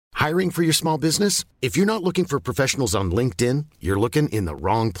Hiring for your small business? If you're not looking for professionals on LinkedIn, you're looking in the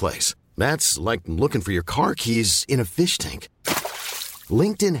wrong place. That's like looking for your car keys in a fish tank.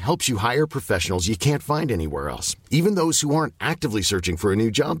 LinkedIn helps you hire professionals you can't find anywhere else, even those who aren't actively searching for a new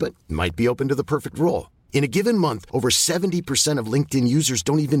job but might be open to the perfect role. In a given month, over 70% of LinkedIn users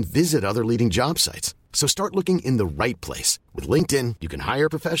don't even visit other leading job sites. So start looking in the right place. With LinkedIn, you can hire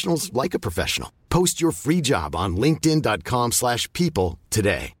professionals like a professional. Post your free job on linkedin.com/people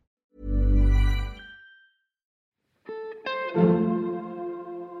today.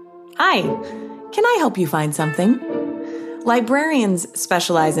 Hi, can I help you find something? Librarians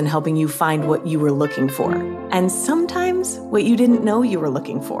specialize in helping you find what you were looking for, and sometimes what you didn't know you were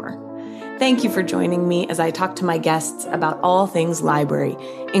looking for. Thank you for joining me as I talk to my guests about all things library,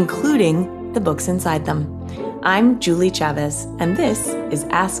 including the books inside them. I'm Julie Chavez, and this is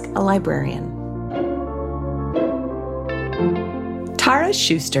Ask a Librarian. Tara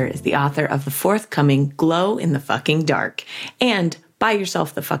Schuster is the author of the forthcoming Glow in the Fucking Dark and Buy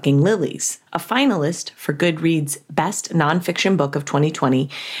Yourself the Fucking Lilies, a finalist for Goodreads' Best Nonfiction Book of 2020,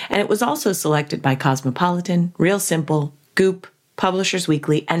 and it was also selected by Cosmopolitan, Real Simple, Goop, Publishers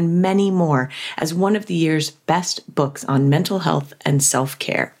Weekly, and many more as one of the year's best books on mental health and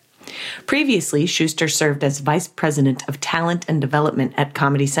self-care. Previously, Schuster served as Vice President of Talent and Development at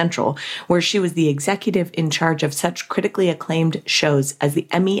Comedy Central, where she was the executive in charge of such critically acclaimed shows as the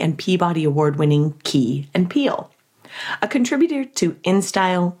Emmy and Peabody Award-winning Key and Peele. A contributor to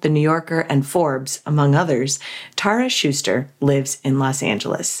InStyle, The New Yorker, and Forbes, among others, Tara Schuster lives in Los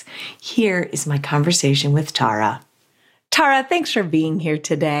Angeles. Here is my conversation with Tara. Tara, thanks for being here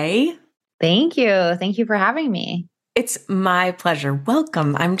today. Thank you. Thank you for having me. It's my pleasure.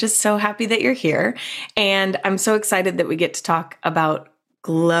 Welcome. I'm just so happy that you're here. And I'm so excited that we get to talk about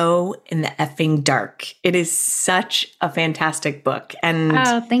Glow in the Effing Dark. It is such a fantastic book. And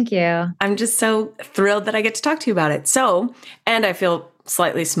oh, thank you. I'm just so thrilled that I get to talk to you about it. So, and I feel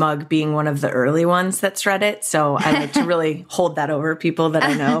slightly smug being one of the early ones that's read it. So I like to really hold that over people that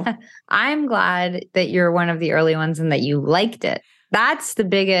I know. I'm glad that you're one of the early ones and that you liked it. That's the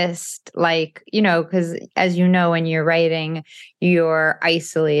biggest, because as you know, when you're writing, you're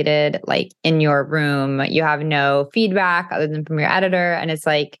isolated, in your room. You have no feedback other than from your editor. And it's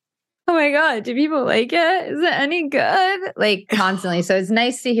like, oh my God, do people like it? Is it any good? Constantly. So it's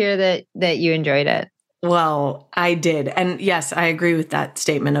nice to hear that you enjoyed it. Well, I did. And yes, I agree with that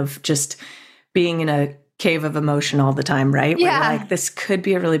statement of just being in a cave of emotion all the time, right? Yeah. Where you're like, this could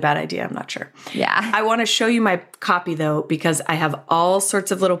be a really bad idea. I'm not sure. Yeah. I want to show you my copy though, because I have all sorts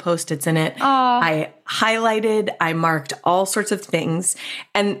of little Post-its in it. I highlighted, I marked all sorts of things.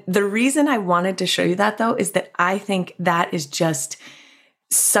 And the reason I wanted to show you that though, is that I think that is just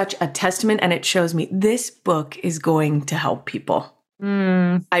such a testament. And it shows me this book is going to help people.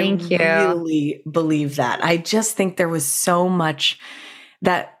 Thank you. I really believe that. I just think there was so much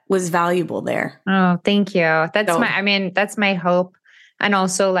that was valuable there. Oh, thank you. That's my hope. And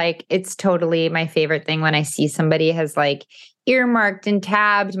also it's totally my favorite thing when I see somebody has earmarked and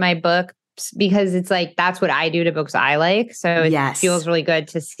tabbed my book, because it's that's what I do to books I like. So it feels really good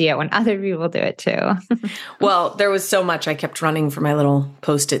to see it when other people do it too. Well, there was so much I kept running for my little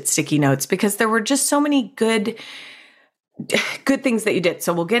Post-it sticky notes because there were just so many good things that you did.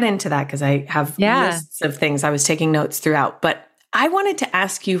 So we'll get into that because I have lists of things I was taking notes throughout. But I wanted to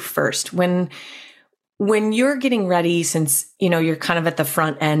ask you first, when you're getting ready, since, you're kind of at the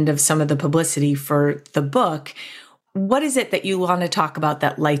front end of some of the publicity for the book, what is it that you want to talk about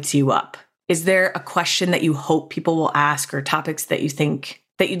that lights you up? Is there a question that you hope people will ask or topics that you think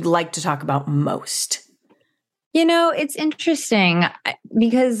that you'd like to talk about most? It's interesting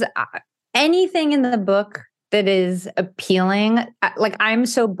because anything in the book that is appealing, I'm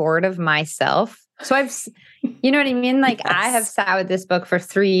so bored of myself. So you know what I mean? Yes. I have sat with this book for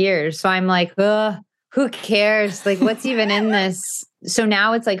 3 years. So I'm who cares? What's even in this? So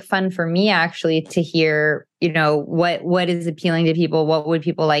now it's fun for me actually to hear, what is appealing to people? What would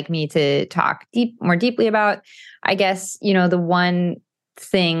people like me to talk more deeply about? I guess, the one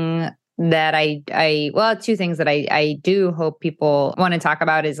thing that two things that I do hope people want to talk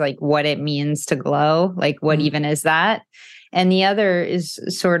about is what it means to glow. What even is that? And the other is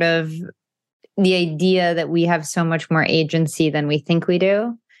sort of the idea that we have so much more agency than we think we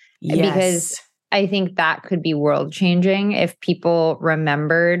do. Yes. Because I think that could be world changing if people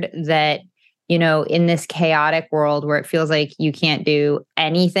remembered that, in this chaotic world where it feels like you can't do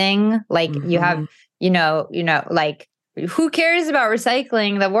anything, you have, who cares about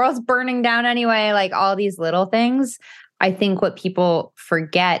recycling? The world's burning down anyway, all these little things. I think what people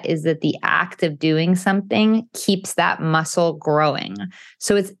forget is that the act of doing something keeps that muscle growing.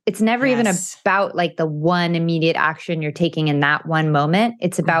 So it's never even about like the one immediate action you're taking in that one moment.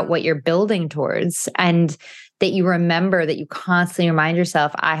 It's about what you're building towards, and that you remember, that you constantly remind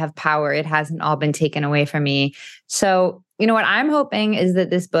yourself, I have power. It hasn't all been taken away from me. So, what I'm hoping is that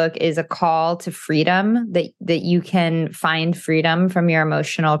this book is a call to freedom, that you can find freedom from your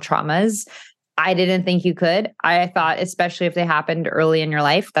emotional traumas. I didn't think you could. I thought, especially if they happened early in your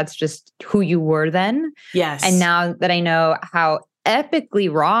life, that's just who you were then. Yes. And now that I know how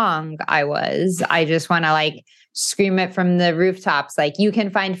epically wrong I was, I just want to like scream it from the rooftops, like, you can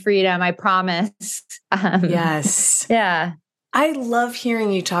find freedom, I promise. Yes. Yeah. I love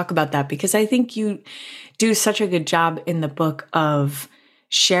hearing you talk about that, because I think you do such a good job in the book of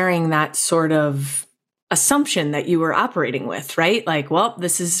sharing that sort of assumption that you were operating with, right? Like, well,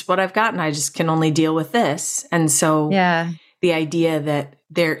 this is what I've got and I just can only deal with this. And so the idea that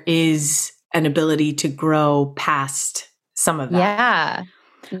there is an ability to grow past some of that.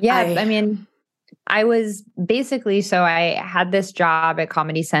 Yeah. I mean, I was basically, so I had this job at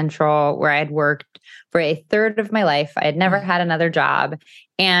Comedy Central where I had worked for a third of my life. I had never had another job,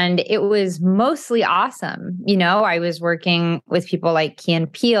 and it was mostly awesome. I was working with people like Key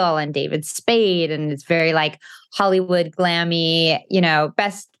and Peele and David Spade, and it's very like Hollywood glammy,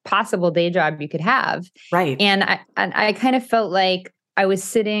 best possible day job you could have. Right. And I kind of felt like I was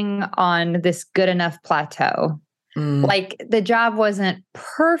sitting on this good enough plateau. Like the job wasn't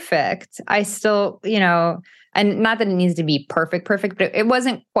perfect. I still, and not that it needs to be perfect, but it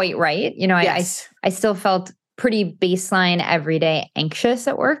wasn't quite right. Yes. I still felt pretty baseline everyday anxious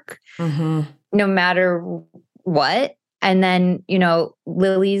at work, no matter what. And then,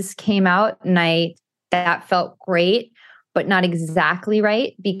 Lily's came out, and that felt great, but not exactly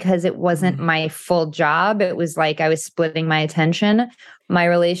right, because it wasn't my full job. It was like I was splitting my attention. My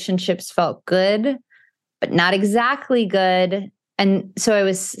relationships felt good, but not exactly good. And so I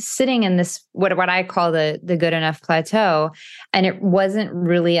was sitting in this, what I call the good enough plateau. And it wasn't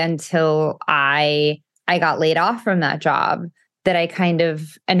really until I got laid off from that job that I kind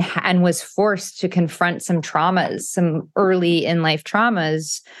of, and was forced to confront some traumas, some early in life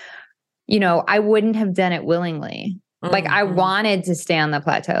traumas. I wouldn't have done it willingly. Like I wanted to stay on the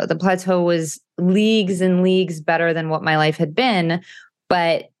plateau. The plateau was leagues and leagues better than what my life had been.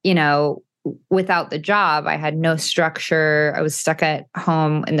 But, without the job, I had no structure. I was stuck at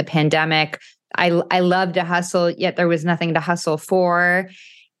home in the pandemic. I loved to hustle, yet there was nothing to hustle for.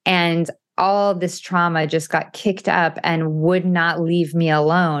 And all this trauma just got kicked up and would not leave me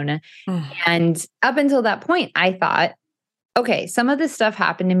alone. And up until that point, I thought, okay, some of this stuff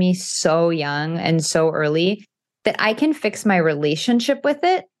happened to me so young and so early that I can fix my relationship with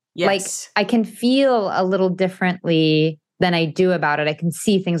it. Yes. Like I can feel a little differently than I do about it. I can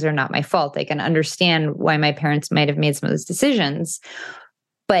see things are not my fault. I can understand why my parents might have made some of those decisions.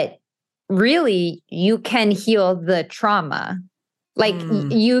 But really, you can heal the trauma. Like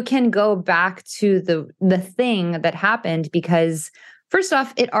you can go back to the thing that happened, because first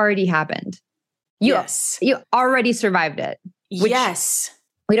off, it already happened. You already survived it. Yes.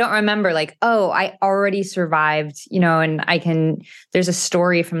 We don't remember like, oh, I already survived, and there's a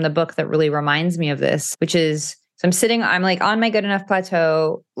story from the book that really reminds me of this, which is, so I'm like on my good enough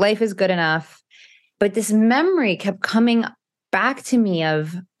plateau. Life is good enough. But this memory kept coming back to me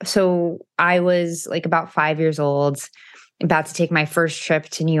so I was like about 5 years old, about to take my first trip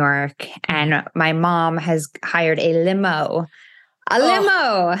to New York. And my mom has hired a limo.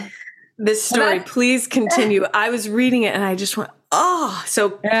 This story, please continue. I was reading it and I just went,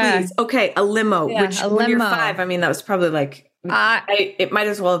 please. Okay. A limo, which when you're 5, I mean, that was probably like, it might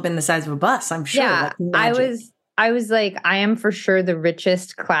as well have been the size of a bus, I'm sure. Yeah, I was like, I am for sure the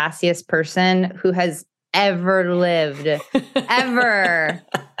richest, classiest person who has ever lived, ever.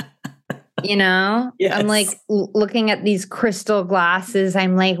 Yes. I'm like looking at these crystal glasses.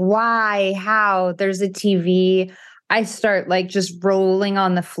 I'm like, why? How? There's a TV. I start like just rolling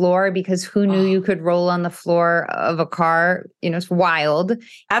on the floor, because who knew you could roll on the floor of a car? It's wild.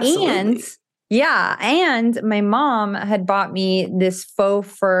 Absolutely. And my mom had bought me this faux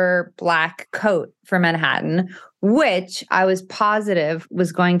fur black coat for Manhattan, which I was positive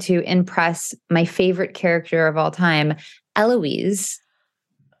was going to impress my favorite character of all time, Eloise,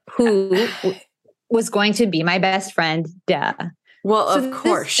 who was going to be my best friend, duh. Well, of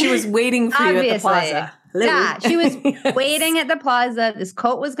course. She was waiting for you at the plaza. Yeah, she was waiting at the plaza. This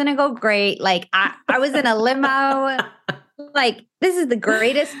coat was going to go great. Like I was in a limo. Like, this is the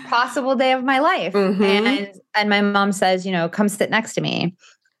greatest possible day of my life. And my mom says, come sit next to me.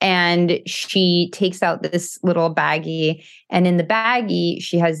 And she takes out this little baggie, and in the baggie,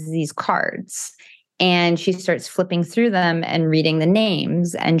 she has these cards. And she starts flipping through them and reading the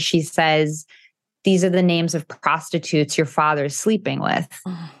names. And she says, these are the names of prostitutes your father's sleeping with.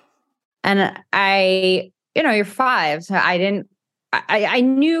 And you're 5. So I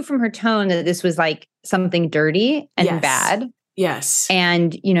knew from her tone that this was like something dirty and bad. Yes.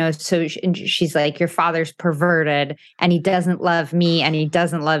 And, so she's like, your father's perverted and he doesn't love me and he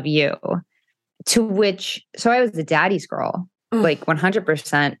doesn't love you. So I was the daddy's girl, like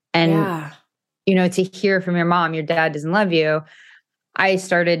 100%. And, to hear from your mom, your dad doesn't love you. I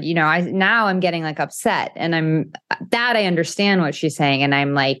started, now I'm getting like upset, and I understand what she's saying. And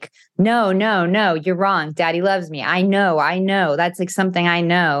I'm like, no, you're wrong. Daddy loves me. I know. That's like something I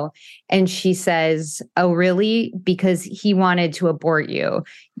know. And she says, oh, really? Because he wanted to abort you.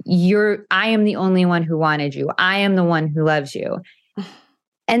 I am the only one who wanted you. I am the one who loves you.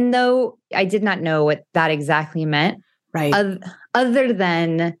 And though I did not know what that exactly meant, right? Other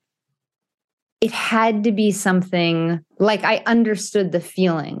than it had to be something like I understood the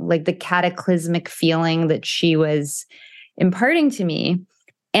feeling, like the cataclysmic feeling that she was imparting to me.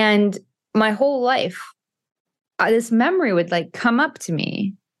 And my whole life, this memory would like come up to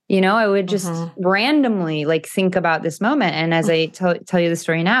me. I would just randomly like think about this moment. And as I tell you the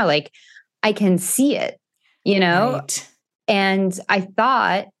story now, like I can see it, Right. And I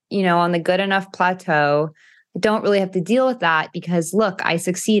thought, on the good enough plateau, I don't really have to deal with that because look, I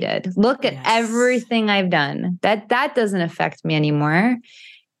succeeded. Look at everything I've done. That doesn't affect me anymore.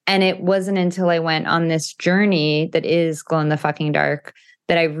 And it wasn't until I went on this journey that is Glow in the Fucking Dark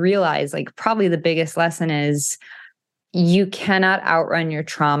that I realized like probably the biggest lesson is you cannot outrun your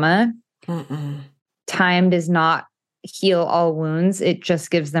trauma. Time does not heal all wounds. It just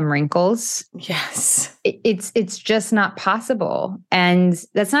gives them wrinkles. Yes. It's just not possible. And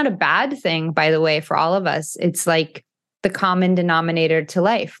that's not a bad thing, by the way, for all of us. It's like the common denominator to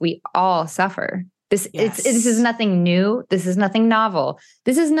life. We all suffer. This is nothing new. This is nothing novel.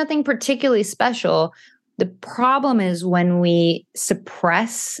 This is nothing particularly special. The problem is when we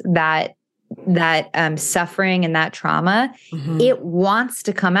suppress that suffering and that trauma, it wants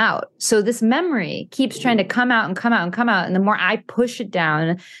to come out. So this memory keeps trying to come out and come out and come out. And the more I push it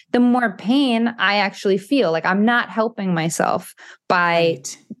down, the more pain I actually feel. Like I'm not helping myself by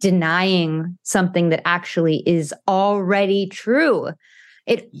denying something that actually is already true.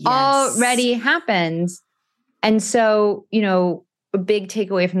 It already happens. And so, a big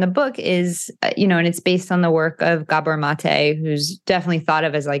takeaway from the book is, and it's based on the work of Gabor Mate, who's definitely thought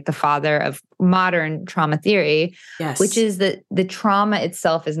of as like the father of modern trauma theory, which is that the trauma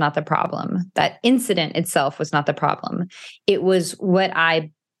itself is not the problem. That incident itself was not the problem. It was what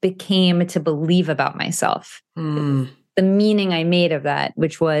I became to believe about myself. The meaning I made of that,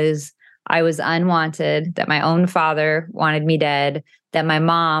 which was I was unwanted, that my own father wanted me dead, that my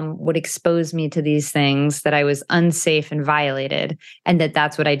mom would expose me to these things, that I was unsafe and violated, and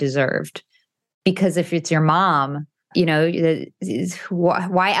that's what I deserved. Because if it's your mom,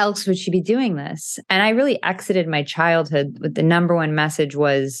 why else would she be doing this? And I really exited my childhood with the number one message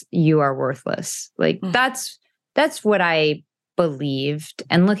was, you are worthless. Like that's what I believed.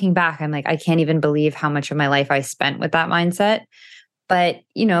 And looking back, I'm like, I can't even believe how much of my life I spent with that mindset. But,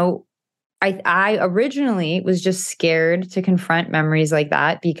 I originally was just scared to confront memories like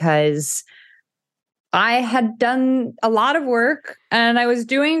that because I had done a lot of work and I was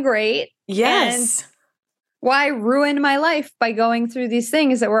doing great. Yes. And why ruin my life by going through these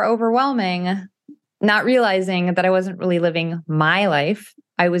things that were overwhelming, not realizing that I wasn't really living my life.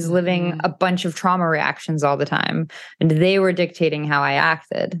 I was living a bunch of trauma reactions all the time, and they were dictating how I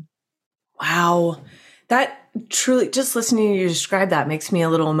acted. Wow. That truly, just listening to you describe that makes me a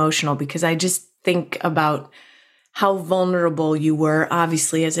little emotional because I just think about how vulnerable you were,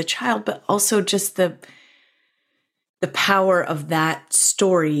 obviously, as a child, but also just the power of that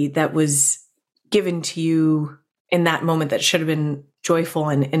story that was given to you in that moment that should have been joyful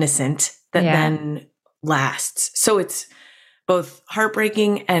and innocent that then lasts. So it's both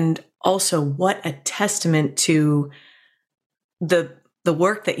heartbreaking and also what a testament to the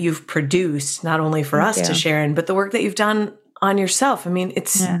work that you've produced, not only for us to share in, but the work that you've done on yourself. I mean,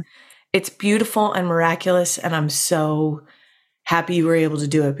 it's beautiful and miraculous. And I'm so happy you were able to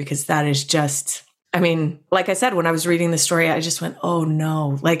do it because that is just, I mean, like I said, when I was reading the story, I just went, oh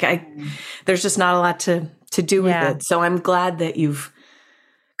no, like there's just not a lot to do with it. So I'm glad that you've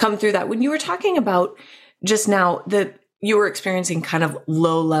come through that. When you were talking about just now that you were experiencing kind of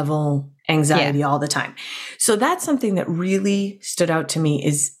low level anxiety all the time. So that's something that really stood out to me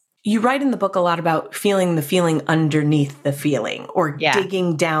is You write in the book a lot about feeling the feeling underneath the feeling or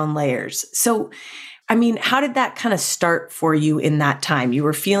digging down layers. So, I mean, how did that kind of start for you in that time? You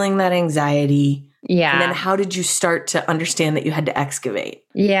were feeling that anxiety. Yeah. And then how did you start to understand that you had to excavate?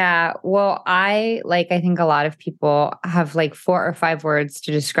 Yeah. Well, I think a lot of people have like 4 or 5 words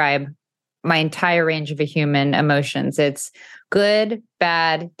to describe my entire range of a human emotions. It's good,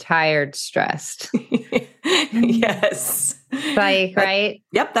 bad, tired, stressed. Yes. Right?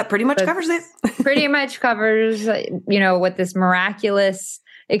 Yep. That pretty much covers it. Pretty much covers, what this miraculous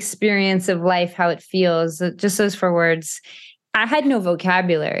experience of life, how it feels. Just those 4 words. I had no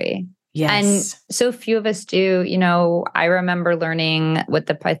vocabulary. Yes. And so few of us do. I remember learning what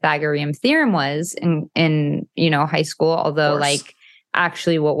the Pythagorean theorem was in high school, although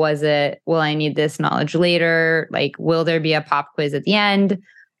actually, what was it? Will I need this knowledge later? Will there be a pop quiz at the end?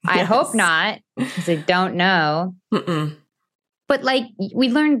 Yes. I hope not, because I don't know. Mm-mm. But we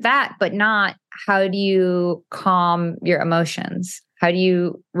learned that, but not how do you calm your emotions? How do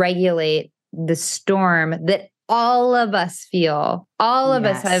you regulate the storm that all of us feel? All of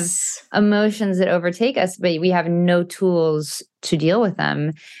us have emotions that overtake us, but we have no tools to deal with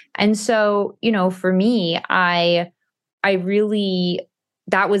them. And so, for me, I really,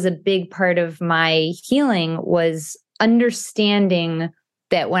 that was a big part of my healing, was understanding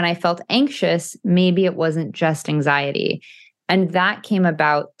that when I felt anxious, maybe it wasn't just anxiety. And that came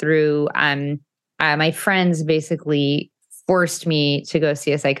about through my friends basically forced me to go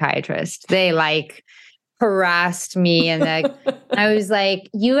see a psychiatrist. They harassed me, and I was like,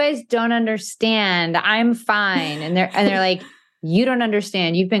 "You guys don't understand. I'm fine." And they're like, "You don't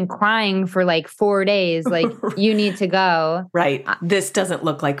understand. You've been crying for 4 days. You need to go." Right. This doesn't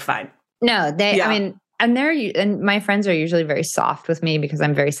look like fine. No, I mean, and my friends are usually very soft with me because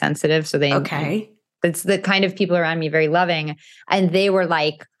I'm very sensitive. So it's the kind of people around me, very loving. And they were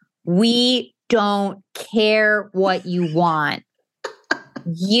like, "We don't care what you want.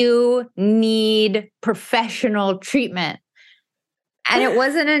 You need professional treatment." And it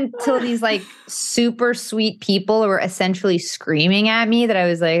wasn't until these super sweet people were essentially screaming at me that I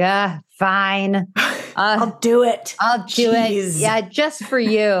was like, fine. I'll do it. I'll do it. Yeah, just for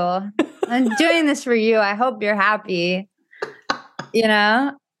you. I'm doing this for you. I hope you're happy.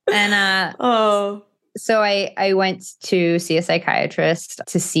 And so I went to see a psychiatrist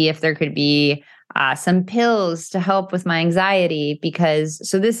to see if there could be some pills to help with my anxiety, because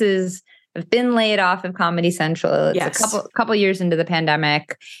I've been laid off of Comedy Central. It's a couple years into the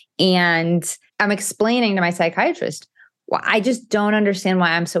pandemic, and I'm explaining to my psychiatrist, well, I just don't understand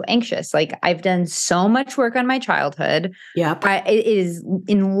why I'm so anxious. I've done so much work on my childhood. Yep. It is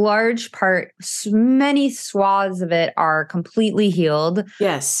in large part, many swaths of it are completely healed.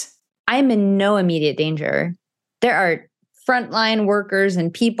 Yes. I'm in no immediate danger. There are frontline workers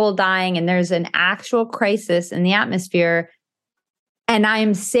and people dying, and there's an actual crisis in the atmosphere, and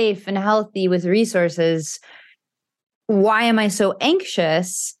I'm safe and healthy with resources. Why am I so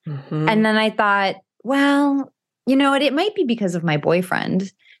anxious? Mm-hmm. And then I thought, well, it might be because of my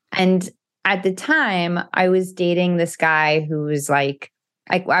boyfriend. And at the time, I was dating this guy who was I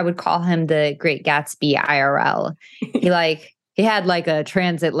would call him the Great Gatsby IRL. He had a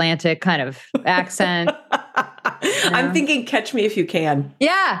transatlantic kind of accent. I'm thinking Catch Me If You Can.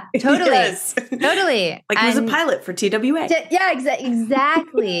 Yeah, totally. Yes. Totally. He was a pilot for TWA. Yeah,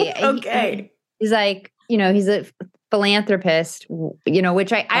 exactly. Okay. He's he's a philanthropist,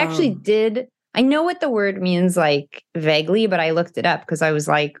 which I actually did. I know what the word means vaguely, but I looked it up because I was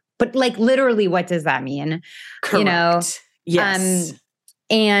but literally, what does that mean? Correct. Yes.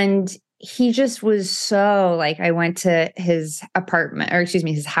 And he just was so I went to his apartment, or excuse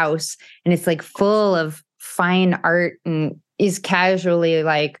me, his house, and it's full of fine art, and he's casually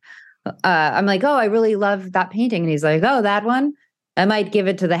I'm like, "Oh, I really love that painting." And he's like, "Oh, that one? I might give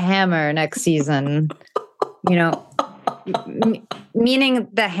it to the Hammer next season." Meaning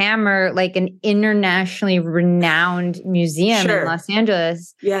the Hammer, an internationally renowned museum in Los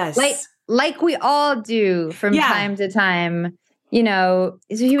Angeles. Yes. Like we all do from time to time. So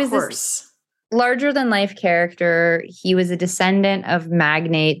he was this larger than life character. He was a descendant of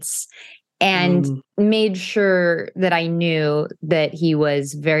magnates, and made sure that I knew that he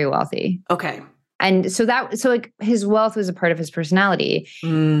was very wealthy. Okay. And so his wealth was a part of his personality.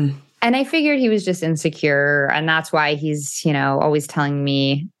 And I figured he was just insecure, and that's why he's, always telling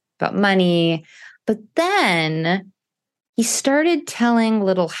me about money. But then he started telling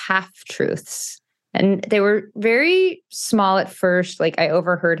little half-truths, and they were very small at first. I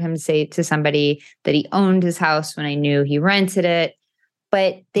overheard him say to somebody that he owned his house when I knew he rented it.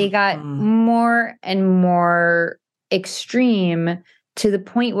 But they got more and more extreme, to the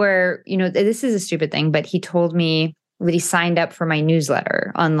point where, this is a stupid thing, but he told me that he signed up for my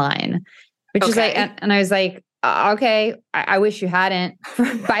newsletter online, which is like, and I was like, okay, I wish you hadn't,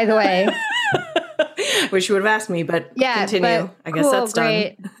 by the way. Wish you would have asked me, but continue. But I guess that's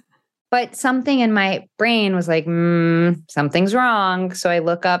great. done. But something in my brain was like, something's wrong. So I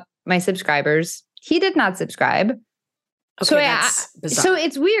look up my subscribers. He did not subscribe. Okay, that's bizarre. So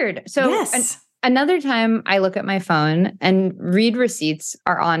it's weird. So yes. Another time I look at my phone and read receipts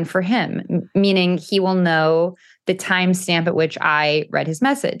are on for him, meaning he will know the timestamp at which I read his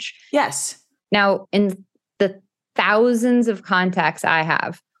message. Yes. Now, in the thousands of contacts I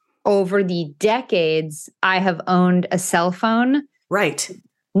have over the decades, I have owned a cell phone. Right.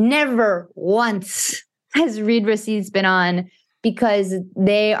 Never once has read receipts been on, because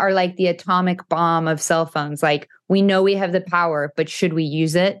they are like the atomic bomb of cell phones. Like, we know we have the power, but should we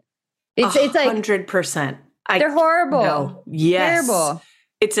use it? It's like 100%. They're horrible. No. Yes. Terrible.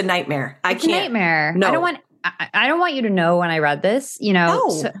 It's a nightmare. It's a nightmare. No. I don't want you to know when I read this,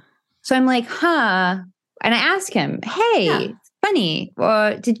 No. So I'm like, and I ask him, hey, funny,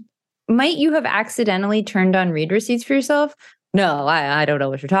 might you have accidentally turned on read receipts for yourself? No, I don't know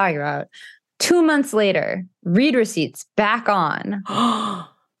what you're talking about. 2 months later, read receipts back on.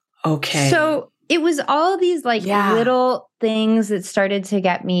 Okay. So it was all these little things that started to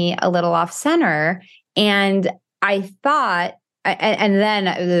get me a little off center. And I thought, and then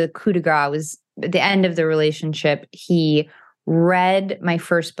the coup de grace was at the end of the relationship. He read my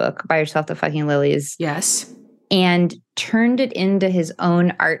first book, Buy Yourself the Fucking Lilies. Yes. And turned it into his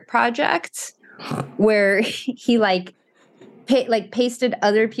own art project where he pasted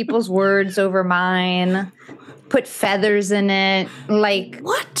other people's words over mine, put feathers in it.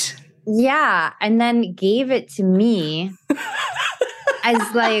 What? Yeah. And then gave it to me as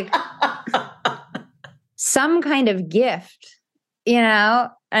some kind of gift, and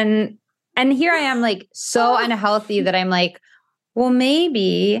here I am so unhealthy that I'm like, well,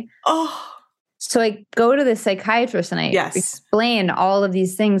 maybe. So I go to the psychiatrist and I explain all of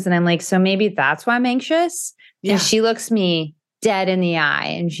these things. And I'm like, so maybe that's why I'm anxious. Yeah. And she looks me dead in the eye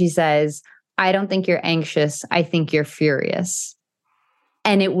and she says, I don't think you're anxious. I think you're furious.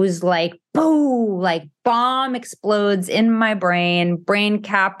 And it was like, boom, like bomb explodes in my brain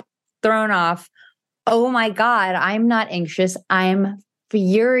cap thrown off. Oh my God, I'm not anxious. I'm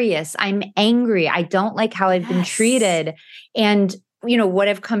furious. I'm angry. I don't like how I've been treated. And, what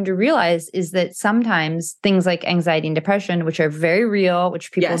I've come to realize is that sometimes things like anxiety and depression, which are very real,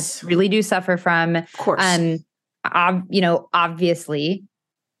 which people really do suffer from, of course, obviously.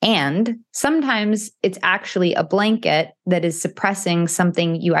 And sometimes it's actually a blanket that is suppressing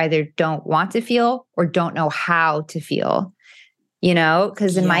something you either don't want to feel or don't know how to feel.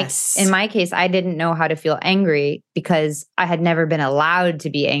 Because in my case, I didn't know how to feel angry because I had never been allowed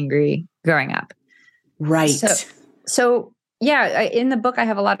to be angry growing up. Right. So in the book, I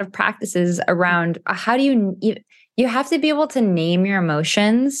have a lot of practices around how do you have to be able to name your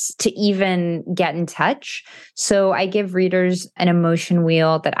emotions to even get in touch. So I give readers an emotion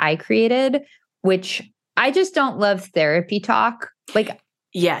wheel that I created, which I just don't love therapy talk.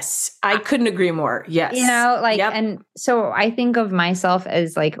 Yes, I couldn't agree more. Yes. And so I think of myself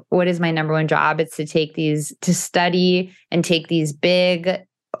as what is my number one job? It's to study and take these big,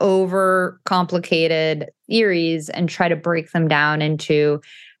 overcomplicated theories and try to break them down into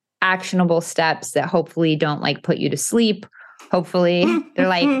actionable steps that hopefully don't put you to sleep. Hopefully they're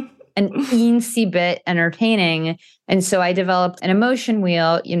an eensy bit entertaining. And so I developed an emotion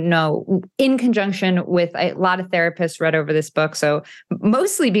wheel, in conjunction with a lot of therapists read over this book. So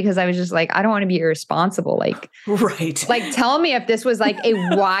mostly because I was just I don't want to be irresponsible. Right. Tell me if this was a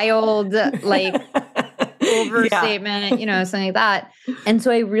wild, overstatement, something like that. And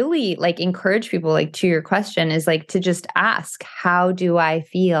so I really encourage people, to your question is to just ask, how do I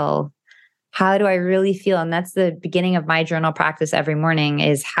feel? How do I really feel? And that's the beginning of my journal practice every morning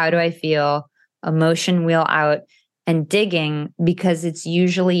is how do I feel? Emotion wheel out and digging, because it's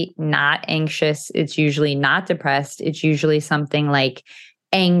usually not anxious. It's usually not depressed. It's usually something like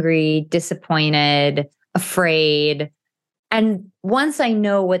angry, disappointed, afraid. And once I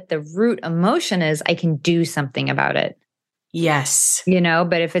know what the root emotion is, I can do something about it. Yes.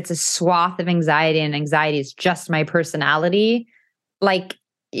 But if it's a swath of anxiety and anxiety is just my personality,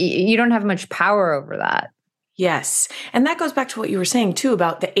 you don't have much power over that. Yes. And that goes back to what you were saying too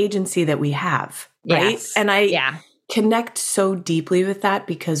about the agency that we have, right? Yes. And I connect so deeply with that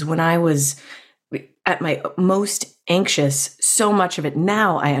because when I was at my most anxious, so much of it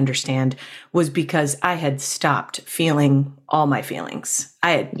now I understand was because I had stopped feeling all my feelings.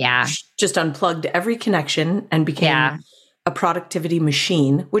 I had just unplugged every connection and became a productivity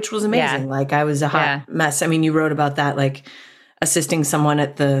machine, which was amazing. Yeah. Like I was a hot mess. I mean, you wrote about that, like assisting someone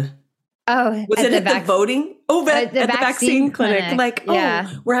at the, the voting? Oh, at the vaccine clinic. Like,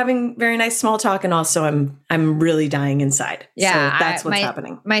 we're having very nice small talk. And also I'm really dying inside. Yeah. So that's what's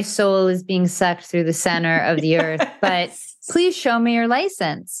happening. My soul is being sucked through the center of the earth, but please show me your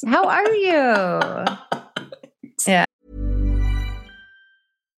license. How are you? Yeah.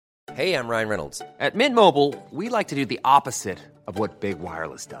 Hey, I'm Ryan Reynolds. At Mint Mobile, we like to do the opposite of what Big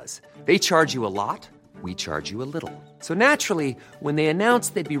Wireless does. They charge you a lot. We charge you a little. So naturally, when they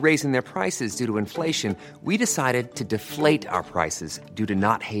announced they'd be raising their prices due to inflation, we decided to deflate our prices due to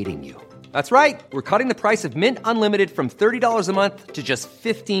not hating you. That's right. We're cutting the price of Mint Unlimited from $30 a month to just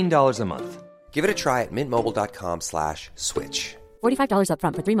 $15 a month. Give it a try at mintmobile.com/switch. $45 up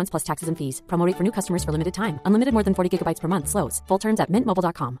front for 3 months plus taxes and fees. Promo rate for new customers for limited time. Unlimited more than 40 gigabytes per month. Slows full terms at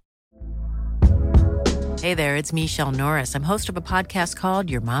mintmobile.com. Hey there, it's Michelle Norris. I'm host of a podcast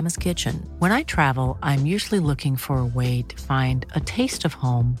called Your Mama's Kitchen. When I travel, I'm usually looking for a way to find a taste of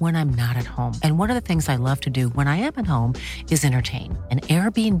home when I'm not at home. And one of the things I love to do when I am at home is entertain. And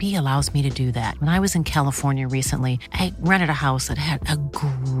Airbnb allows me to do that. When I was in California recently, I rented a house that had a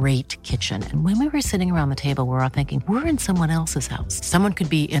great kitchen. And when we were sitting around the table, we were all thinking, we're in someone else's house. Someone could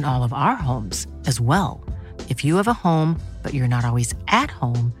be in all of our homes as well. If you have a home, but you're not always at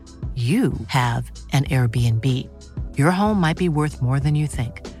home, you have an Airbnb. Your home might be worth more than you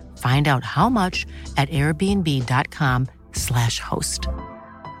think. Find out how much at airbnb.com/host.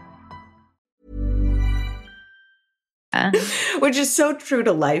 Which is so true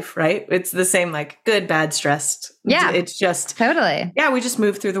to life, right? It's the same, like good, bad, stressed. Yeah. It's just Totally. Yeah, we just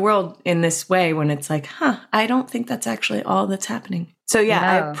move through the world in this way when it's like, I don't think that's actually all that's happening. So yeah,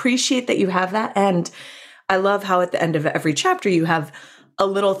 I appreciate that you have that. And I love how at the end of every chapter you have a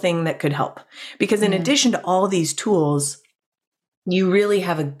little thing that could help. Because in addition to all these tools, you really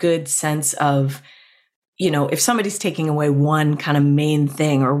have a good sense of, if somebody's taking away one kind of main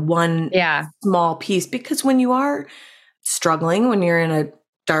thing or one small piece, because when you are struggling, when you're in a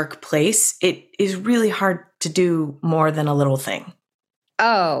dark place, it is really hard to do more than a little thing.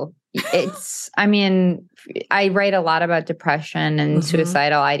 Oh, I write a lot about depression and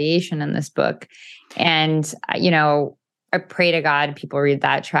suicidal ideation in this book. And, I pray to God people read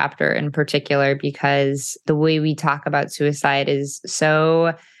that chapter in particular, because the way we talk about suicide is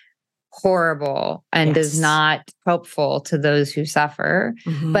so horrible and is not helpful to those who suffer.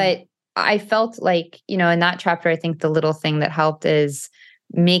 But I felt like, in that chapter, I think the little thing that helped is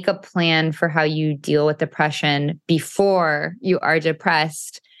make a plan for how you deal with depression before you are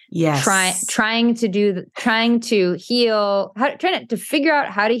depressed. Yes. Trying to figure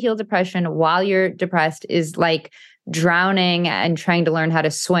out how to heal depression while you're depressed is like drowning and trying to learn how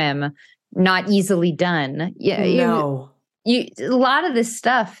to swim. Not easily done. Yeah. No. A lot of this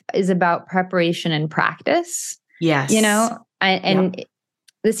stuff is about preparation and practice. Yes. And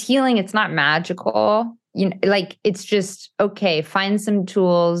this healing, it's not magical. It's just, okay, find some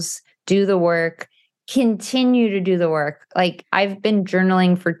tools, do the work, continue to do the work. Like I've been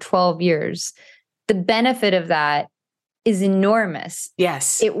journaling for 12 years. The benefit of that is enormous.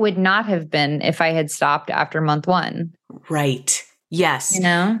 Yes. It would not have been if I had stopped after month 1. Right. Yes.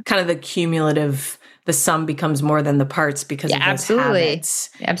 Kind of the cumulative, the sum becomes more than the parts because of those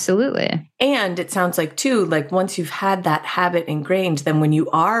habits. Absolutely. And it sounds like too, like once you've had that habit ingrained, then when you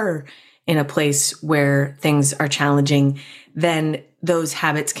are in a place where things are challenging, then those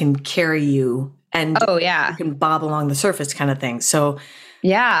habits can carry you and you can bob along the surface kind of thing. So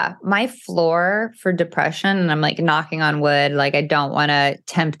yeah, my floor for depression, and I'm like knocking on wood, like I don't want to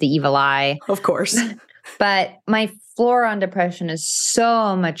tempt the evil eye. Of course. But my floor on depression is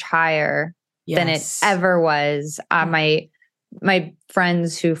so much higher than it ever was. My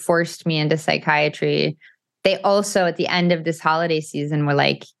friends who forced me into psychiatry, they also at the end of this holiday season were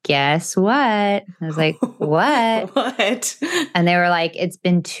like, guess what? I was like, what? What? And they were like, it's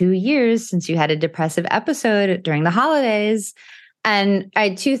been 2 years since you had a depressive episode during the holidays. And I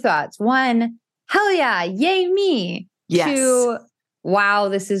had 2 thoughts. 1, hell yeah, yay me. Yes. 2, wow,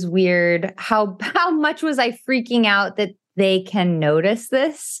 this is weird. How much was I freaking out that they can notice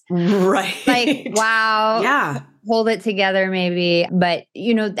this? Right. Like, wow. Yeah. Hold it together maybe. But,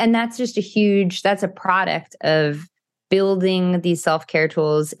 and that's just that's a product of building these self-care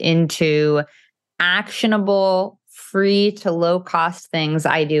tools into actionable, free to low cost things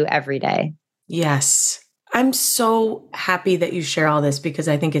I do every day. Yes. I'm so happy that you share all this because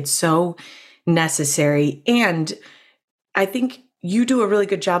I think it's so necessary. And I think you do a really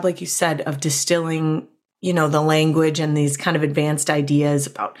good job, like you said, of distilling the language and these kind of advanced ideas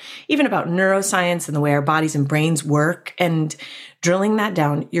about neuroscience and the way our bodies and brains work, and drilling that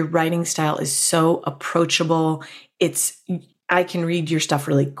down. Your writing style is so approachable. I can read your stuff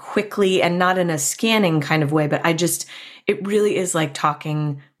really quickly, and not in a scanning kind of way, but it really is like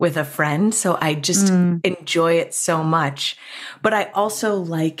talking with a friend. So I just enjoy it so much. But I also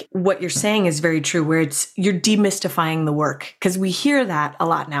like what you're saying is very true, where you're demystifying the work, because we hear that a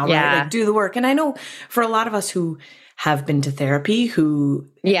lot now, right? Like, do the work. And I know for a lot of us who have been to therapy, who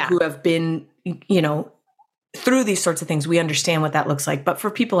have been, through these sorts of things, we understand what that looks like. But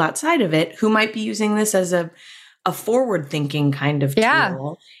for people outside of it who might be using this as a forward-thinking kind of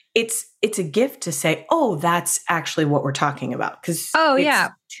tool, it's a gift to say, oh, that's actually what we're talking about, because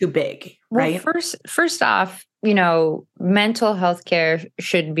it's too big, right? Well, first off, mental health care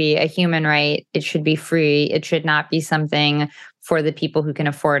should be a human right. It should be free. It should not be something for the people who can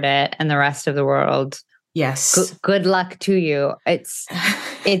afford it and the rest of the world. Yes. Good luck to you. It's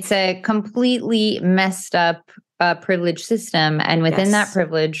a completely messed up privilege system. And within that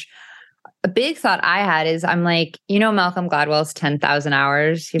privilege, a big thought I had is, I'm like, Malcolm Gladwell's 10,000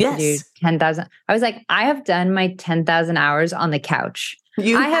 hours. You have to do 10,000. I was like, I have done my 10,000 hours on the couch.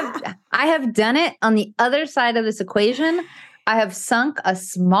 I have done it on the other side of this equation. I have sunk a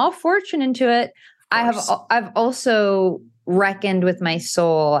small fortune into it. I've also reckoned with my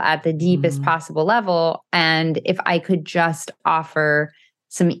soul at the deepest possible level. And if I could just offer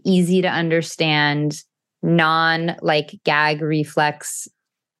some easy to understand, like gag reflex,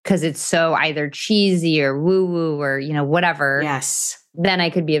 because it's so either cheesy or woo-woo or, whatever. Yes. Then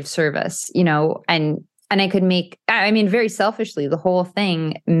I could be of service, and I could make, very selfishly, the whole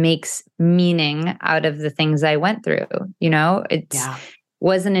thing makes meaning out of the things I went through,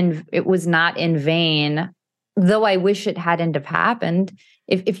 it was not in vain, though I wish it hadn't have happened.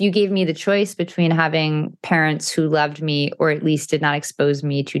 If you gave me the choice between having parents who loved me, or at least did not expose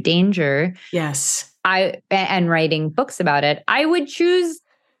me to danger. Yes. And writing books about it, I would choose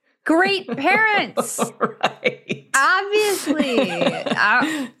great parents. Right. Obviously.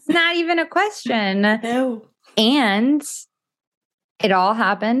 It's not even a question. No. And it all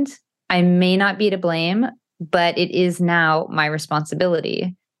happened. I may not be to blame, but it is now my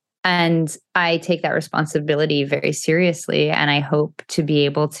responsibility. And I take that responsibility very seriously. And I hope to be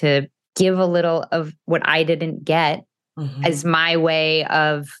able to give a little of what I didn't get as my way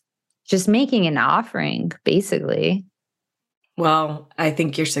of just making an offering, basically. Well, I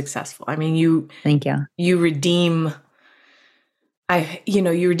think you're successful. You thank you. You redeem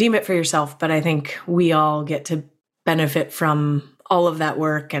you redeem it for yourself, but I think we all get to benefit from all of that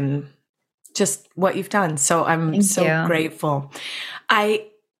work and just what you've done. So I'm so grateful. I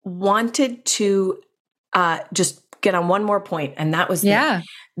wanted to just get on one more point, and that was the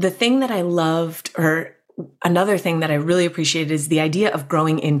thing that I loved, or another thing that I really appreciated, is the idea of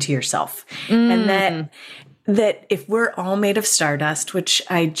growing into yourself. And that if we're all made of stardust, which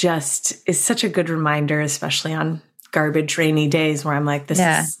is such a good reminder, especially on garbage rainy days where I'm like,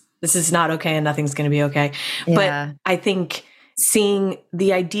 this is not okay and nothing's going to be okay. Yeah. But I think seeing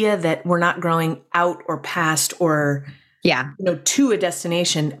the idea that we're not growing out or past or to a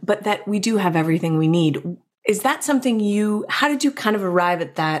destination, but that we do have everything we need. Is that something how did you kind of arrive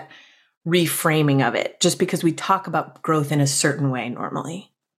at that reframing of it? Just because we talk about growth in a certain way normally.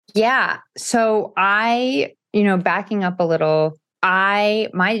 Yeah. So I, backing up a little,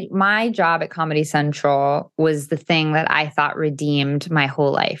 my job at Comedy Central was the thing that I thought redeemed my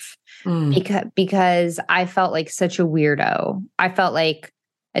whole life because I felt like such a weirdo. I felt like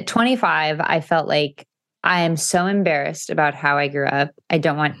at 25, I felt like I am so embarrassed about how I grew up. I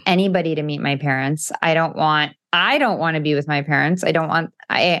don't want anybody to meet my parents. I don't want to be with my parents.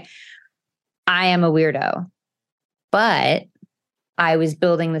 I am a weirdo, but I was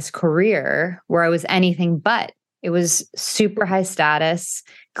building this career where I was anything but. It was super high status,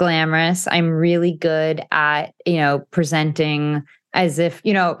 glamorous. I'm really good at, presenting as if,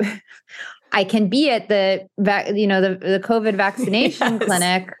 I can be at the COVID vaccination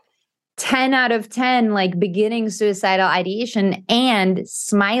clinic, 10 out of 10, like beginning suicidal ideation and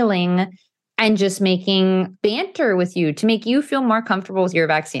smiling and just making banter with you to make you feel more comfortable with your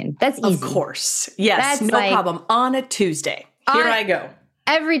vaccine. That's easy. Of course. Yes. That's no problem. On a Tuesday. Here I go.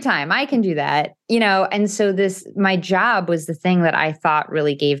 Every time I can do that, and so my job was the thing that I thought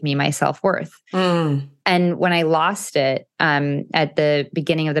really gave me my self-worth. And when I lost it, at the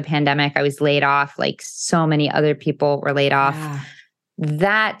beginning of the pandemic, I was laid off, like so many other people were laid off. Yeah.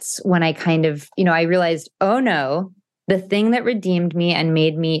 That's when I kind of, I realized, oh no, the thing that redeemed me and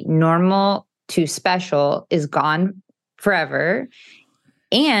made me normal to special is gone forever.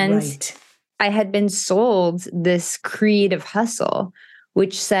 And I had been sold this creed of hustle,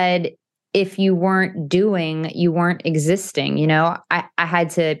 which said, if you weren't doing, you weren't existing. You know, I had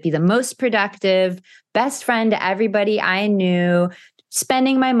to be the most productive, best friend to everybody I knew,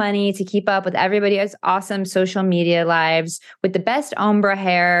 spending my money to keep up with everybody's awesome social media lives, with the best ombre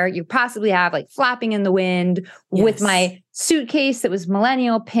hair you possibly have, like flapping in the wind, with my suitcase that was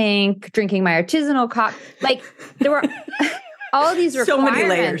millennial pink, drinking my artisanal coffee. Like there were all these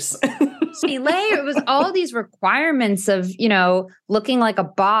requirements. So many layers. It was all these requirements of, you know, looking like a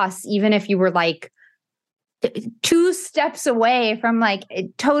boss, even if you were like 2 steps away from like a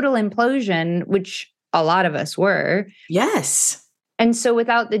total implosion, which a lot of us were. Yes. And so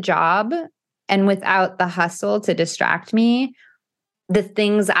without the job and without the hustle to distract me, the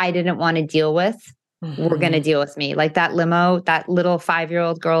things I didn't want to deal with were going to deal with me. Like that limo, that little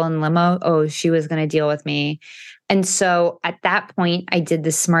 5-year-old girl in limo, oh, she was going to deal with me. And so at that point, I did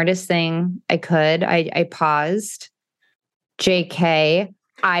the smartest thing I could. I paused. JK,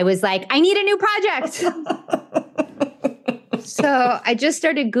 I was like, I need a new project. So I just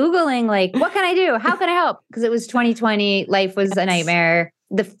started Googling, like, what can I do? How can I help? Because it was 2020. Life was a nightmare.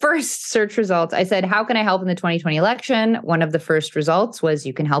 The first search result, I said, how can I help in the 2020 election? One of the first results was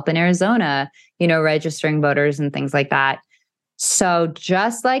you can help in Arizona, you know, registering voters and things like that. So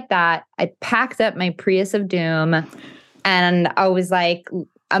just like that, I packed up my Prius of doom and I was like,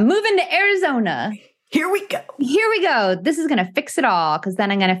 I'm moving to Arizona. Here we go. Here we go. This is going to fix it all, because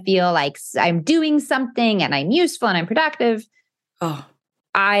then I'm going to feel like I'm doing something and I'm useful and I'm productive. Oh,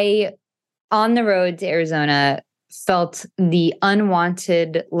 on the road to Arizona, felt the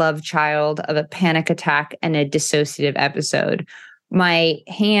unwanted love child of a panic attack and a dissociative episode. My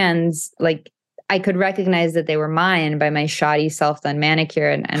hands, like, I could recognize that they were mine by my shoddy self-done manicure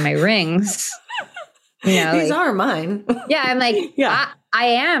and my rings. You know, these are mine. Yeah, I'm like, I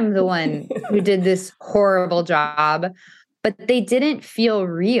am the one who did this horrible job, but they didn't feel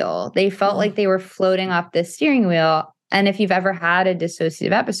real. They felt like they were floating off the steering wheel. And if you've ever had a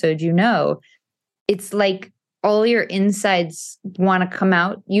dissociative episode, you know, it's like all your insides want to come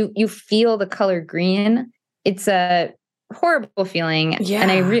out. You feel the color green. It's a horrible feeling. Yeah.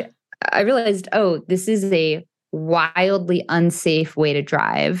 And I realized, oh, this is a wildly unsafe way to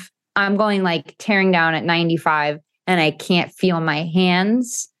drive. I'm going like tearing down at 95 and I can't feel my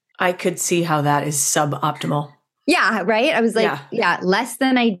hands. I could see how that is suboptimal. Yeah, right? I was like, less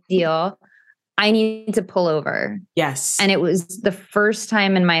than ideal. I need to pull over. Yes. And it was the first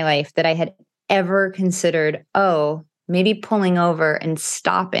time in my life that I had ever considered, oh, maybe pulling over and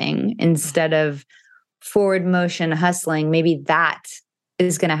stopping instead of forward motion hustling. Maybe that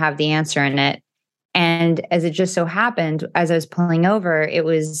is going to have the answer in it. And as it just so happened, as I was pulling over, it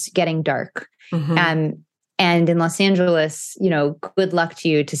was getting dark. And in Los Angeles, you know, good luck to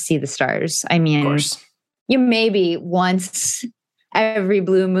you to see the stars. I mean, you maybe once every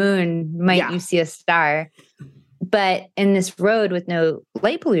blue moon might you see a star. But in this road with no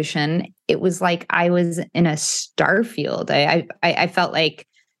light pollution, it was like I was in a star field. I felt like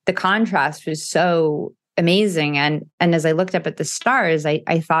the contrast was so amazing. And as I looked up at the stars,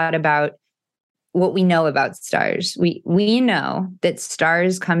 I thought about what we know about stars. We know that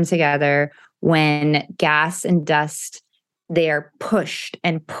stars come together when gas and dust, they are pushed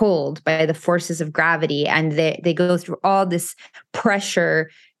and pulled by the forces of gravity, and they go through all this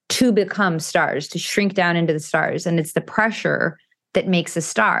pressure to become stars, to shrink down into the stars. And it's the pressure that makes a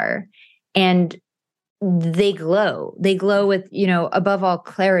star. And they glow. They glow with, you know, above all,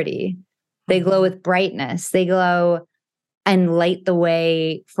 clarity. They glow with brightness. They glow and light the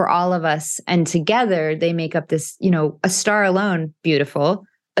way for all of us. And together they make up this, you know, a star alone, beautiful.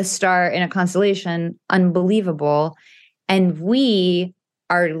 A star in a constellation, unbelievable. And we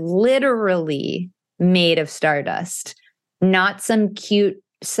are literally made of stardust, not some cute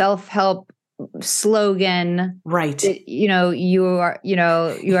self-help slogan. Right. You know, you are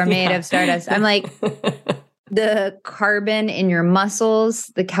made of stardust. I'm like, the carbon in your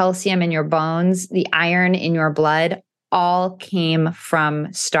muscles, the calcium in your bones, the iron in your blood, all came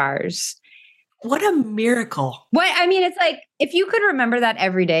from stars. What a miracle. I mean, it's like, if you could remember that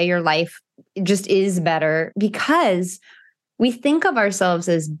every day, your life just is better, because we think of ourselves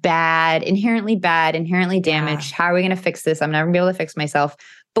as bad, inherently damaged. How are we going to fix this? I'm never going to be able to fix myself.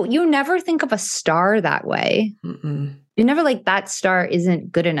 But you never think of a star that way. Mm-mm. You're never like, that star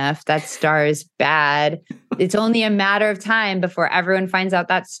isn't good enough. That star is bad. It's only a matter of time before everyone finds out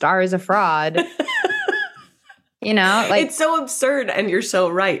that star is a fraud. You know, like, it's so absurd, and you're so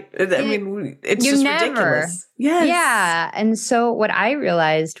right. I mean, it's just ridiculous. Yes. Yeah. And so what I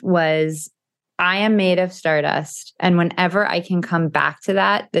realized was I am made of stardust. And whenever I can come back to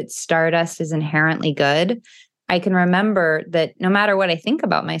that stardust is inherently good, I can remember that no matter what I think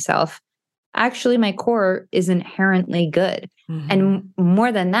about myself, actually my core is inherently good. And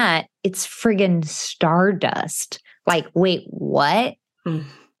more than that, it's friggin' stardust. Like, wait, what?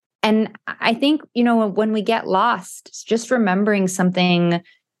 And I think, when we get lost, it's just remembering something.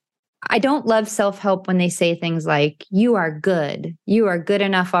 I don't love self-help when they say things like, you are good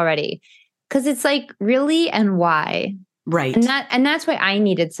enough already. Because it's like, really? And why? Right. And that's why I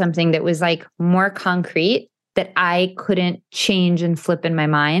needed something that was like more concrete that I couldn't change and flip in my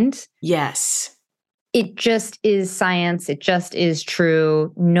mind. Yes. It just is science. It just is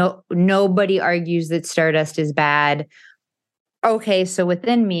true. Nobody argues that stardust is bad. Okay, so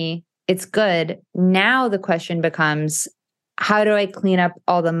within me, it's good. Now the question becomes, how do I clean up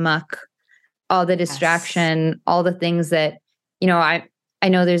all the muck, all the distraction, all the things that, I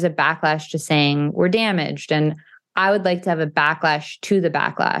know there's a backlash to saying we're damaged, and I would like to have a backlash to the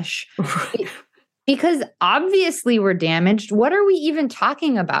backlash. Because obviously we're damaged. What are we even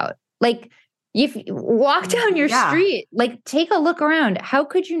talking about? Like, if you walk down your street, like take a look around. How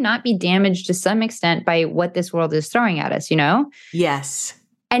could you not be damaged to some extent by what this world is throwing at us, Yes.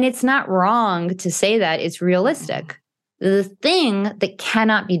 And it's not wrong to say that. It's realistic. The thing that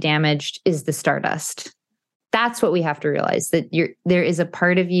cannot be damaged is the stardust. That's what we have to realize, that there is a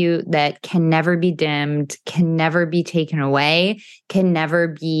part of you that can never be dimmed, can never be taken away, can never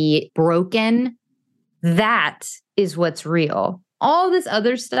be broken. That is what's real. All this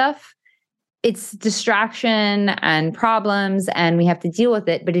other stuff, it's distraction and problems, and we have to deal with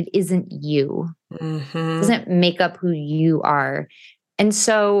it, but it isn't you. It doesn't make up who you are. And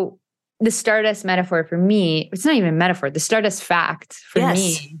so the stardust metaphor for me, it's not even a metaphor, the stardust fact for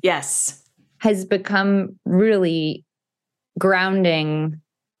me has become really grounding.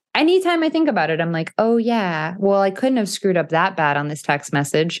 Anytime I think about it, I'm like, oh yeah, well, I couldn't have screwed up that bad on this text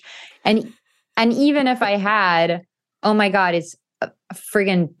message. And even if I had, oh my God, it's a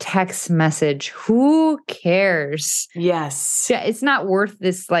friggin' text message. Who cares? Yes. It's not worth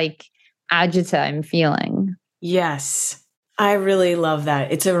this like agita I'm feeling. Yes. I really love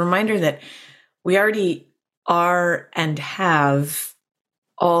that. It's a reminder that we already are and have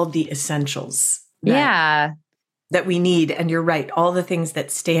all the essentials that we need. And you're right. All the things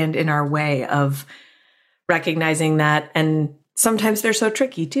that stand in our way of recognizing that. And sometimes they're so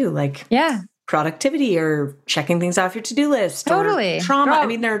tricky too. Like productivity or checking things off your to-do list. Totally. Or trauma. I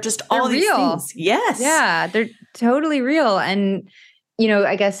mean, they're just all these things. Yes. Yeah. They're totally real. And,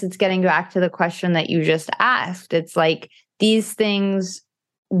 I guess it's getting back to the question that you just asked. It's like, these things,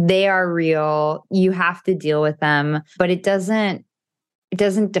 they are real. You have to deal with them, but it doesn't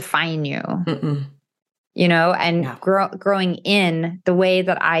define you. And growing in, the way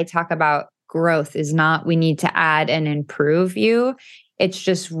that I talk about growth is not we need to add and improve you. It's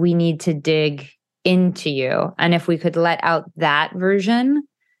just we need to dig into you. And if we could let out that version,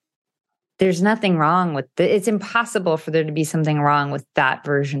 there's nothing wrong with it. It's impossible for there to be something wrong with that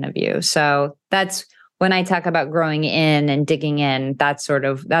version of you. So that's when I talk about growing in and digging in, that's what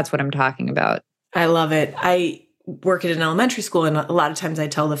I'm talking about. I love it. I work at an elementary school, and a lot of times I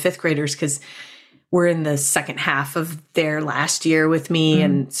tell the fifth graders, because we're in the second half of their last year with me.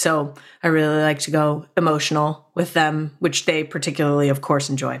 And so I really like to go emotional with them, which they particularly, of course,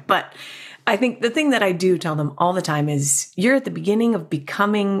 enjoy. But I think the thing that I do tell them all the time is you're at the beginning of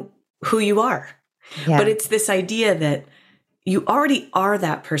becoming who you are. Yeah. But it's this idea that you already are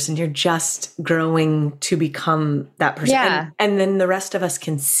that person. You're just growing to become that person. Yeah. And then the rest of us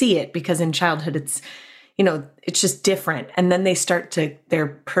can see it, because in childhood, it's just different. And then they their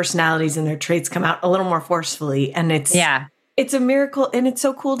personalities and their traits come out a little more forcefully. And it's a miracle. And it's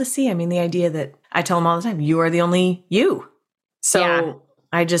so cool to see. I mean, the idea that I tell them all the time, you are the only you. So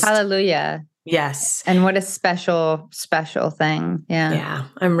I just, hallelujah. Yes. And what a special, special thing. Yeah.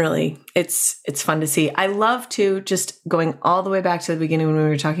 Yeah. It's fun to see. I love to, just going all the way back to the beginning when we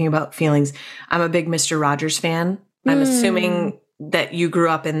were talking about feelings. I'm a big Mr. Rogers fan. I'm assuming that you grew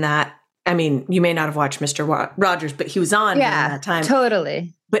up in that. I mean, you may not have watched Mr. Rogers, but he was on during that time.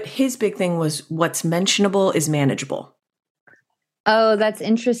 Totally. But his big thing was what's mentionable is manageable. Oh, that's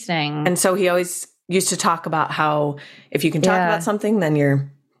interesting. And so he always used to talk about how if you can talk about something, then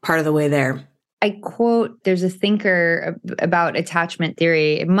you're part of the way there. I quote, there's a thinker about attachment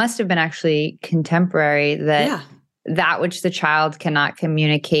theory. It must have been actually contemporary that which the child cannot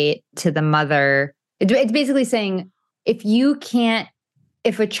communicate to the mother. It's basically saying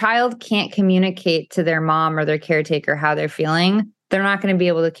if a child can't communicate to their mom or their caretaker how they're feeling, they're not going to be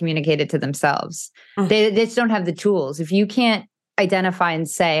able to communicate it to themselves. They just don't have the tools. If you can't identify and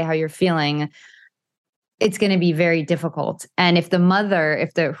say how you're feeling, it's going to be very difficult. And if the mother,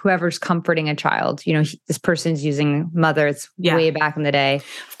 whoever's comforting a child, this person's using mother, it's way back in the day.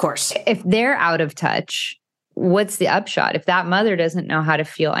 Of course. If they're out of touch, what's the upshot? If that mother doesn't know how to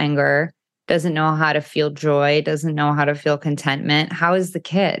feel anger, doesn't know how to feel joy, doesn't know how to feel contentment, how is the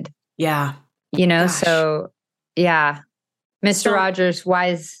kid? Yeah. So yeah. Mr. Rogers,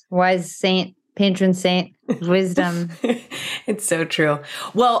 wise saint, patron saint, wisdom. It's so true.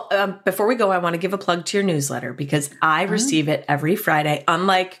 Well, before we go, I want to give a plug to your newsletter because I receive it every Friday,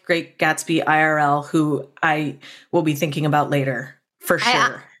 unlike Great Gatsby IRL, who I will be thinking about later for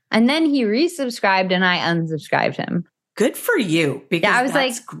sure. And then he resubscribed and I unsubscribed him. Good for you. Because I was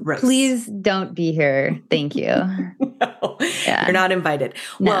that's like, gross. Please don't be here. Thank you. No, you're not invited.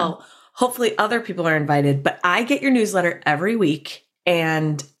 No. Well, hopefully other people are invited, but I get your newsletter every week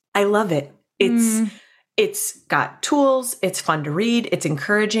and I love it. It's got tools. It's fun to read. It's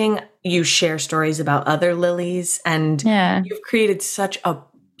encouraging. You share stories about other lilies and you've created such a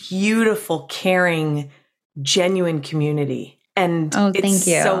beautiful, caring, genuine community. And it's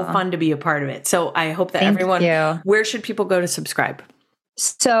so fun to be a part of it. So I hope that everyone, where should people go to subscribe?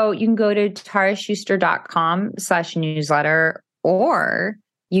 So you can go to taraschuster.com/newsletter, or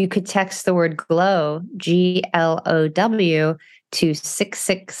you could text the word GLOW, GLOW, to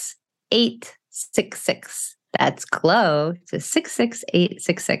 66866. That's GLOW to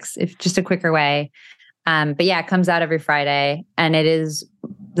 66866. If just a quicker way. But yeah, it comes out every Friday. And it is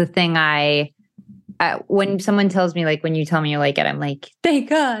the thing when someone tells me, like, when you tell me you like it, I'm like, thank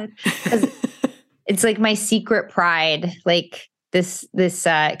God. 'Cause it's like my secret pride. Like this,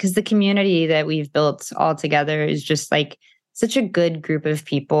 because the community that we've built all together is just like such a good group of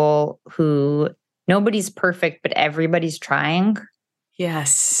people who nobody's perfect, but everybody's trying.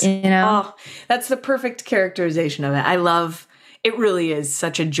 Yes. Oh, that's the perfect characterization of it. I love it. Really is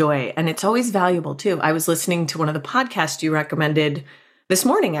such a joy. And it's always valuable too. I was listening to one of the podcasts you recommended this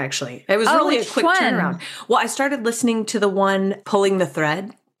morning, actually. It was really a quick turnaround. Well, I started listening to the one Pulling the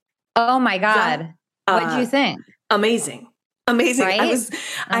Thread. Oh my God. What did you think? Amazing. Right?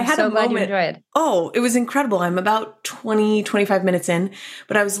 I had a moment. You enjoyed. Oh, it was incredible. I'm about 20, 25 minutes in,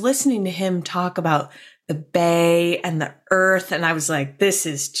 but I was listening to him talk about the bay and the earth. And I was like, this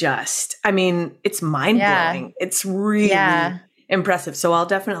is just, it's mind blowing. It's really impressive. So I'll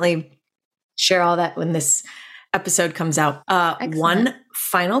definitely share all that when this episode comes out. One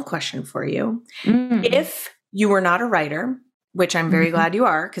final question for you. If you were not a writer, which I'm very glad you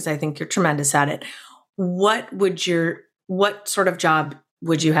are, because I think you're tremendous at it, what sort of job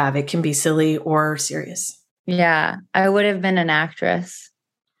would you have? It can be silly or serious. Yeah, I would have been an actress.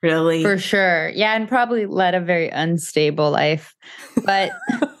 Really? For sure. Yeah, and probably led a very unstable life. But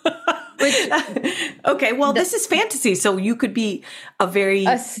okay, well, this is fantasy, so you could be a very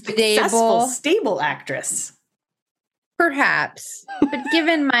successful, stable actress. Perhaps. But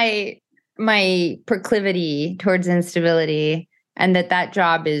given my proclivity towards instability and that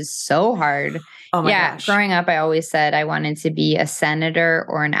job is so hard. Oh my gosh. Growing up, I always said I wanted to be a senator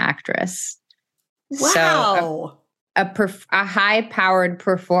or an actress. Wow. So a high-powered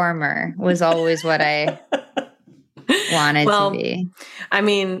performer was always what I wanted to be.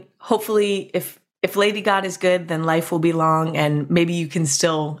 Hopefully if Lady God is good, then life will be long and maybe you can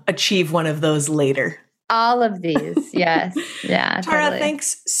still achieve one of those later. All of these. Yes. Yeah. Tara, totally.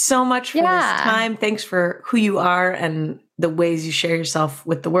 Thanks so much for this time. Thanks for who you are and the ways you share yourself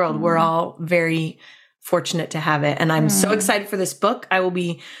with the world. We're all very fortunate to have it. And I'm so excited for this book. I will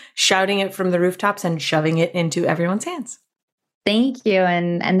be shouting it from the rooftops and shoving it into everyone's hands. Thank you.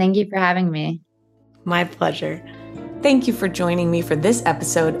 And thank you for having me. My pleasure. Thank you for joining me for this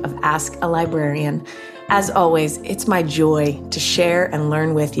episode of Ask a Librarian. As always, it's my joy to share and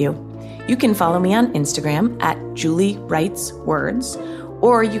learn with you. You can follow me on Instagram at Julie Writes Words,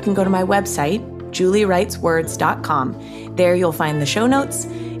 or you can go to my website, juliewriteswords.com. There you'll find the show notes,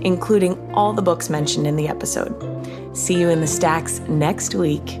 including all the books mentioned in the episode. See you in the stacks next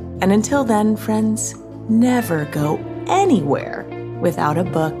week. And until then, friends, never go anywhere without a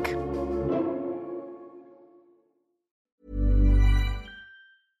book.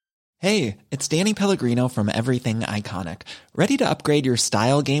 Hey, it's Danny Pellegrino from Everything Iconic. Ready to upgrade your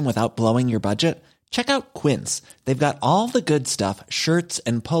style game without blowing your budget? Check out Quince. They've got all the good stuff, shirts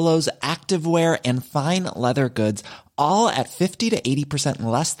and polos, activewear, and fine leather goods, all at 50 to 80%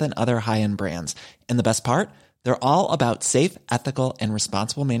 less than other high-end brands. And the best part? They're all about safe, ethical, and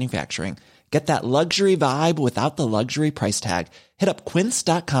responsible manufacturing. Get that luxury vibe without the luxury price tag. Hit up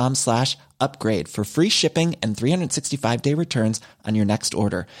quince.com/upgrade for free shipping and 365-day returns on your next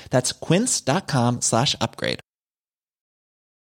order. That's quince.com/upgrade.